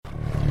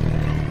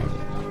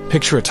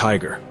Picture a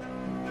tiger.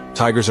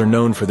 Tigers are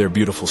known for their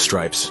beautiful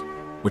stripes,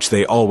 which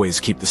they always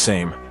keep the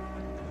same.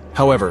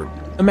 However,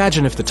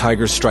 imagine if the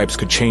tiger's stripes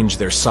could change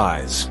their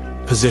size,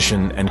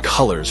 position, and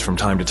colors from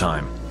time to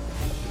time.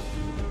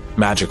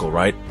 Magical,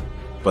 right?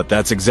 But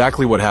that's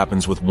exactly what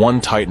happens with one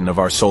titan of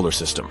our solar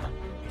system,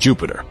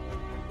 Jupiter.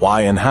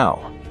 Why and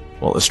how?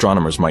 Well,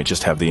 astronomers might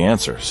just have the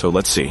answer, so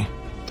let's see.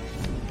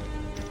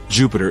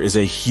 Jupiter is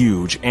a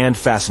huge and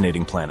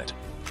fascinating planet.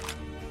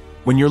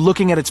 When you're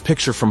looking at its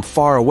picture from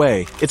far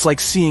away, it's like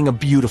seeing a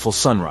beautiful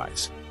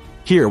sunrise.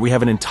 Here we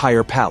have an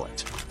entire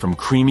palette, from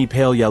creamy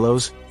pale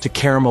yellows to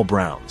caramel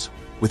browns,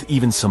 with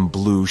even some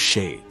blue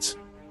shades.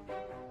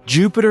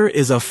 Jupiter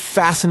is a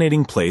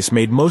fascinating place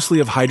made mostly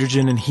of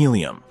hydrogen and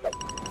helium,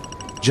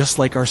 just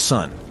like our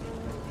sun.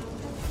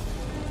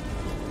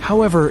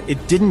 However,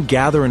 it didn't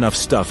gather enough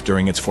stuff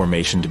during its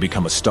formation to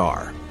become a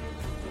star.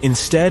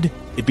 Instead,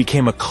 it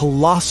became a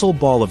colossal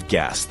ball of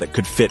gas that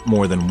could fit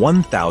more than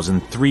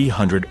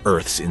 1,300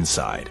 Earths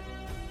inside.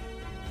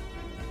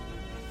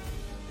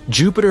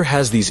 Jupiter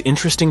has these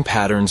interesting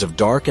patterns of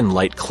dark and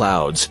light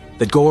clouds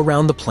that go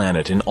around the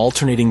planet in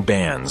alternating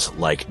bands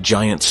like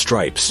giant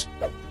stripes.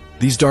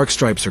 These dark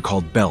stripes are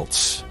called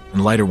belts,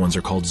 and lighter ones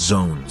are called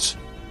zones.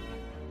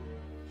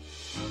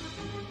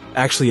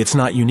 Actually, it's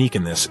not unique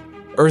in this.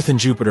 Earth and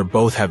Jupiter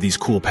both have these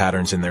cool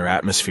patterns in their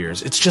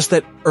atmospheres. It's just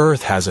that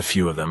Earth has a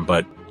few of them,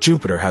 but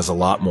Jupiter has a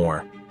lot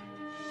more.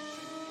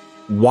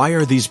 Why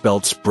are these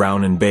belts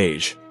brown and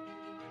beige?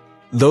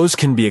 Those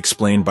can be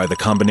explained by the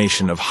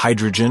combination of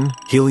hydrogen,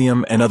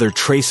 helium, and other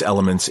trace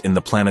elements in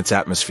the planet's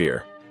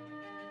atmosphere.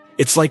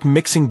 It's like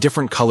mixing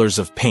different colors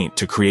of paint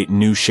to create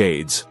new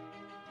shades.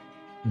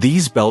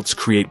 These belts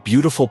create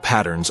beautiful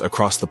patterns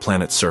across the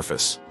planet's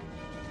surface.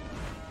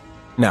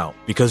 Now,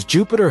 because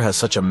Jupiter has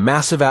such a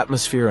massive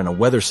atmosphere and a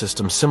weather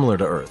system similar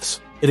to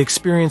Earth's, it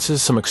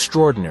experiences some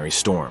extraordinary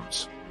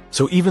storms.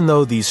 So even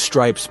though these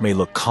stripes may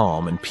look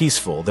calm and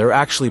peaceful, they're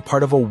actually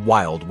part of a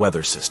wild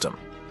weather system.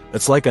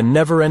 It's like a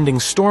never-ending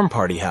storm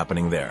party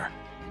happening there.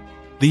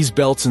 These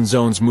belts and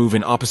zones move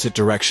in opposite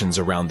directions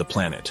around the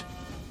planet.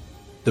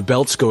 The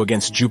belts go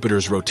against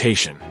Jupiter's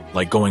rotation,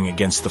 like going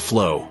against the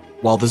flow,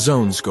 while the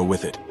zones go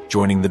with it,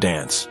 joining the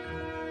dance.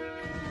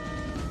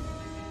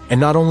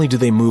 And not only do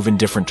they move in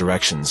different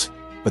directions,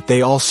 but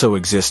they also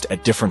exist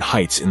at different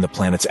heights in the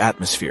planet's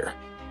atmosphere.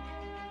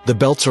 The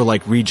belts are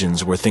like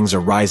regions where things are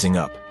rising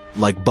up,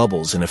 like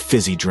bubbles in a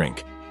fizzy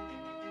drink.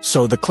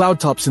 So the cloud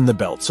tops in the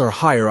belts are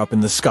higher up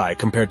in the sky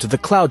compared to the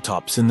cloud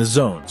tops in the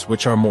zones,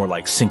 which are more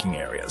like sinking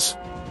areas.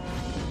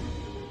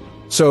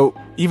 So,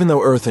 even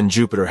though Earth and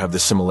Jupiter have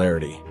this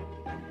similarity,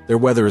 their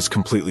weather is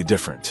completely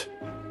different.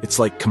 It's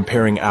like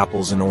comparing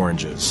apples and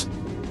oranges.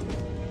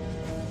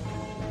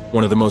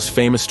 One of the most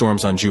famous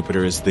storms on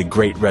Jupiter is the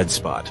Great Red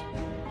Spot.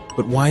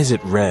 But why is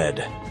it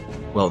red?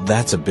 Well,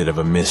 that's a bit of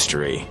a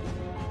mystery.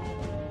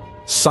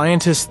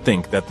 Scientists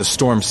think that the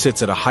storm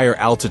sits at a higher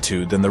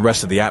altitude than the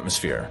rest of the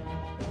atmosphere.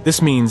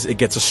 This means it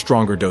gets a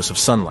stronger dose of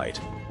sunlight.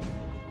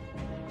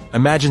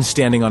 Imagine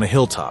standing on a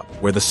hilltop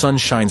where the sun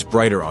shines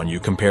brighter on you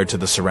compared to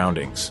the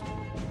surroundings.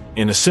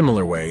 In a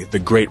similar way, the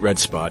Great Red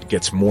Spot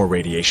gets more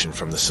radiation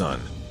from the sun.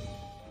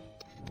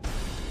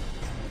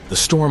 The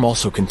storm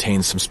also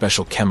contains some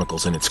special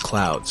chemicals in its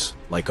clouds,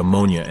 like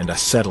ammonia and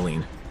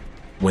acetylene.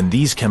 When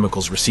these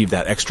chemicals receive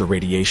that extra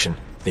radiation,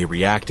 they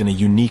react in a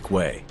unique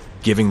way,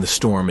 giving the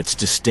storm its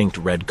distinct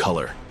red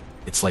color.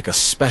 It's like a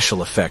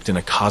special effect in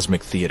a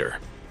cosmic theater.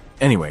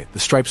 Anyway, the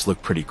stripes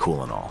look pretty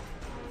cool and all.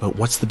 But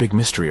what's the big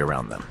mystery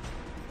around them?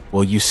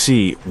 Well, you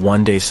see,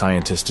 one day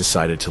scientists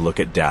decided to look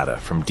at data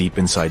from deep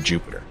inside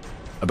Jupiter,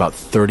 about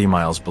 30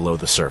 miles below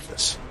the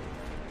surface.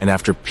 And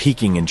after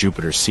peeking in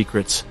Jupiter's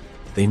secrets,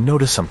 they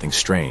noticed something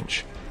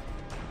strange.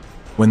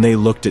 When they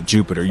looked at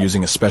Jupiter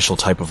using a special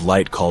type of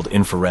light called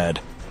infrared,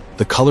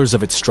 the colors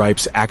of its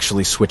stripes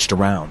actually switched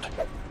around.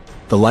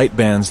 The light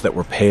bands that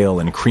were pale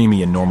and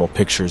creamy in normal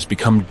pictures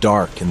become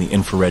dark in the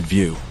infrared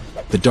view.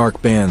 The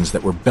dark bands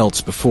that were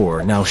belts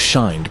before now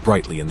shined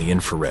brightly in the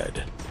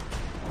infrared.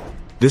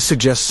 This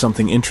suggests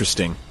something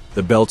interesting.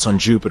 The belts on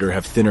Jupiter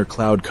have thinner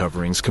cloud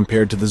coverings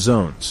compared to the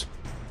zones.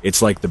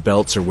 It's like the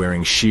belts are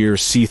wearing sheer,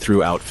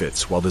 see-through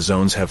outfits, while the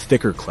zones have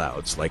thicker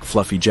clouds, like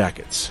fluffy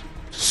jackets.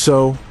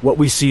 So, what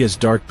we see as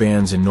dark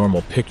bands in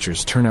normal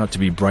pictures turn out to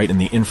be bright in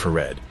the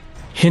infrared,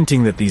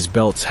 hinting that these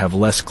belts have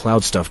less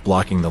cloud stuff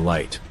blocking the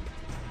light.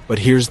 But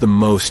here's the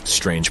most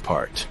strange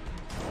part.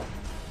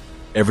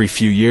 Every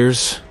few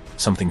years,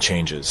 something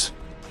changes.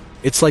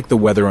 It's like the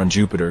weather on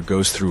Jupiter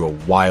goes through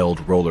a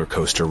wild roller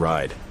coaster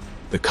ride.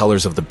 The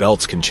colors of the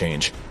belts can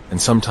change,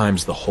 and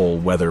sometimes the whole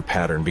weather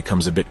pattern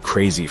becomes a bit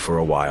crazy for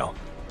a while.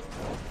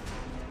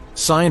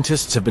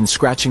 Scientists have been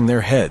scratching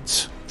their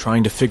heads,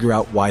 trying to figure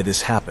out why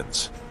this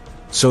happens.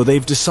 So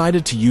they've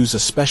decided to use a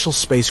special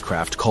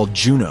spacecraft called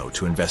Juno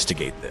to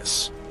investigate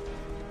this.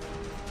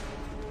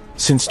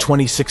 Since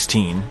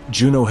 2016,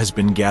 Juno has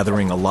been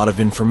gathering a lot of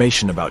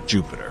information about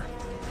Jupiter,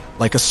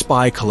 like a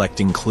spy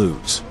collecting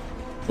clues.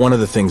 One of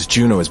the things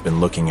Juno has been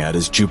looking at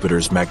is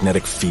Jupiter's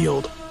magnetic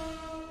field.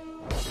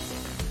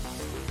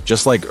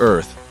 Just like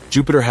Earth,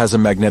 Jupiter has a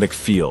magnetic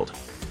field.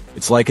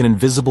 It's like an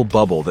invisible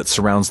bubble that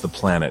surrounds the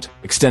planet,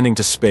 extending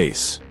to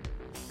space.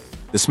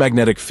 This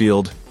magnetic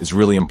field is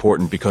really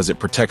important because it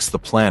protects the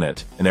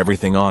planet and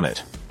everything on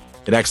it.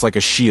 It acts like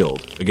a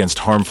shield against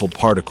harmful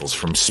particles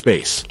from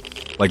space,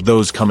 like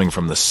those coming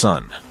from the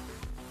sun.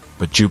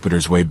 But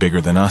Jupiter's way bigger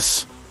than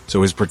us,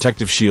 so his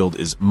protective shield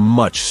is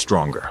much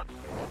stronger.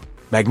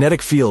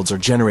 Magnetic fields are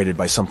generated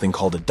by something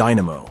called a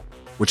dynamo,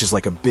 which is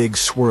like a big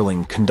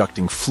swirling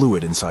conducting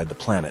fluid inside the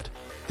planet.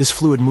 This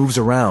fluid moves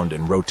around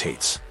and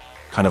rotates,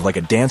 kind of like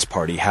a dance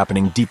party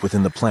happening deep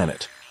within the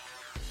planet.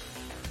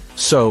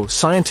 So,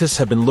 scientists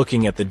have been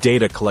looking at the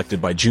data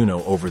collected by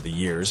Juno over the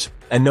years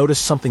and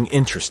noticed something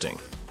interesting.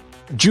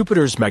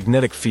 Jupiter's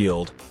magnetic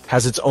field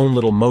has its own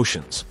little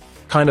motions,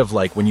 kind of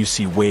like when you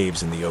see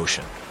waves in the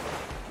ocean.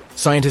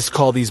 Scientists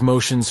call these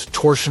motions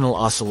torsional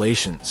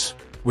oscillations,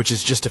 which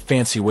is just a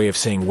fancy way of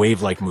saying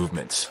wave-like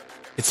movements.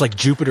 It's like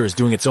Jupiter is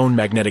doing its own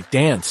magnetic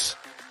dance.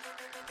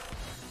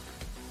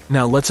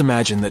 Now let's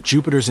imagine that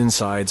Jupiter's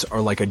insides are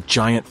like a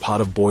giant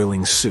pot of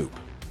boiling soup.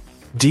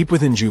 Deep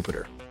within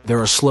Jupiter, there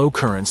are slow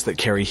currents that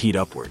carry heat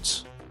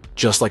upwards,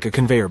 just like a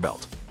conveyor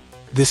belt.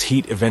 This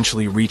heat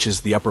eventually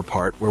reaches the upper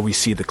part where we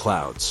see the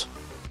clouds.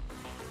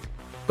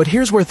 But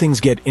here's where things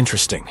get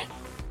interesting.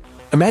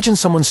 Imagine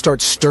someone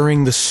starts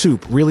stirring the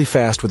soup really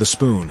fast with a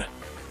spoon.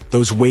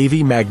 Those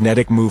wavy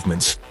magnetic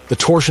movements, the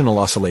torsional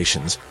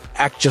oscillations,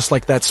 act just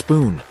like that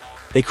spoon.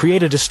 They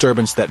create a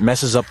disturbance that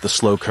messes up the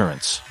slow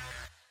currents.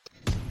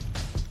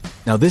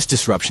 Now this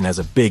disruption has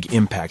a big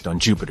impact on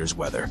Jupiter's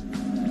weather.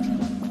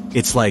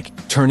 It's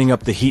like turning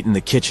up the heat in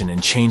the kitchen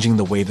and changing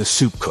the way the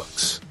soup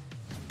cooks.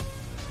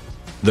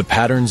 The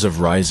patterns of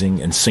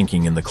rising and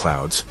sinking in the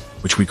clouds,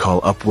 which we call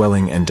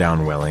upwelling and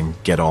downwelling,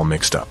 get all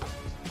mixed up.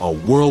 A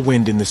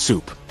whirlwind in the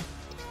soup.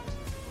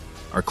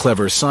 Our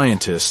clever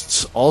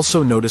scientists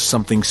also noticed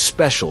something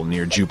special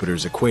near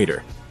Jupiter's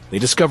equator. They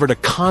discovered a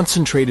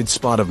concentrated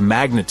spot of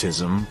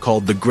magnetism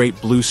called the Great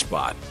Blue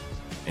Spot.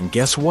 And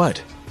guess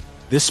what?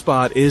 This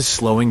spot is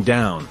slowing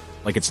down,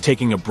 like it's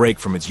taking a break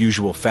from its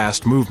usual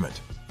fast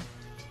movement.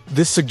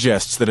 This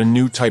suggests that a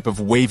new type of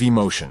wavy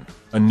motion,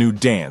 a new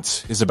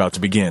dance, is about to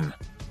begin.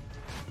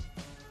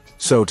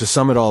 So, to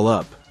sum it all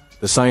up,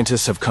 the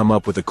scientists have come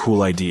up with a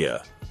cool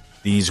idea.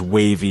 These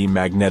wavy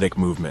magnetic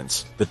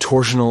movements, the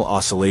torsional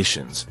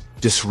oscillations,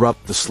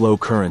 disrupt the slow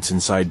currents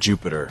inside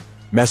Jupiter,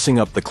 messing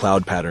up the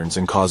cloud patterns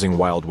and causing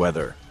wild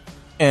weather.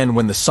 And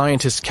when the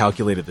scientists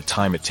calculated the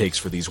time it takes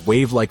for these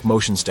wave-like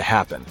motions to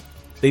happen,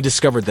 they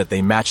discovered that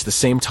they match the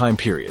same time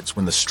periods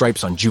when the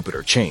stripes on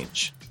Jupiter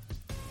change.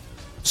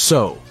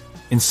 So,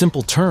 in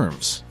simple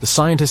terms, the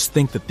scientists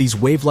think that these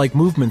wave-like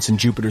movements in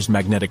Jupiter's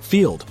magnetic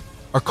field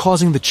are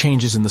causing the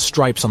changes in the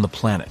stripes on the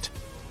planet.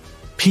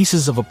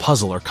 Pieces of a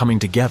puzzle are coming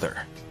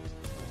together.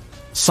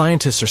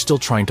 Scientists are still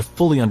trying to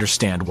fully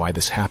understand why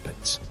this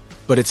happens,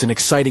 but it's an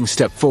exciting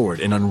step forward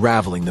in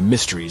unraveling the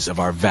mysteries of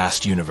our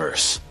vast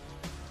universe.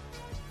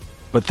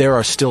 But there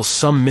are still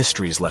some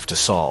mysteries left to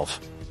solve.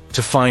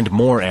 To find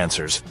more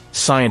answers,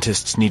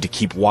 scientists need to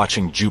keep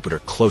watching Jupiter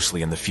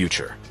closely in the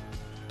future.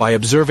 By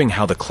observing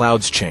how the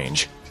clouds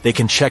change, they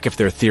can check if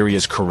their theory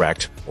is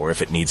correct or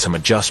if it needs some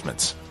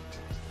adjustments.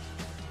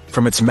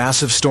 From its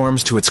massive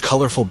storms to its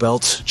colorful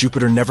belts,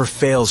 Jupiter never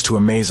fails to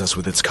amaze us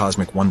with its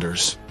cosmic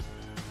wonders.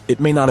 It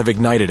may not have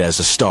ignited as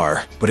a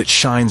star, but it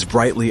shines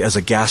brightly as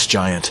a gas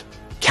giant,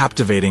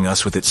 captivating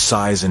us with its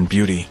size and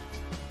beauty.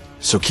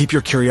 So keep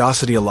your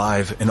curiosity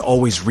alive and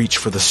always reach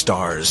for the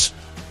stars.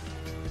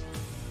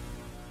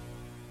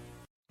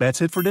 That's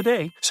it for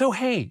today. So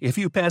hey, if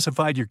you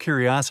pacified your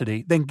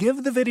curiosity, then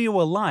give the video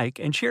a like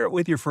and share it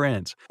with your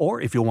friends. Or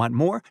if you want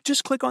more,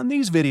 just click on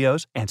these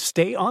videos and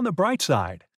stay on the bright side.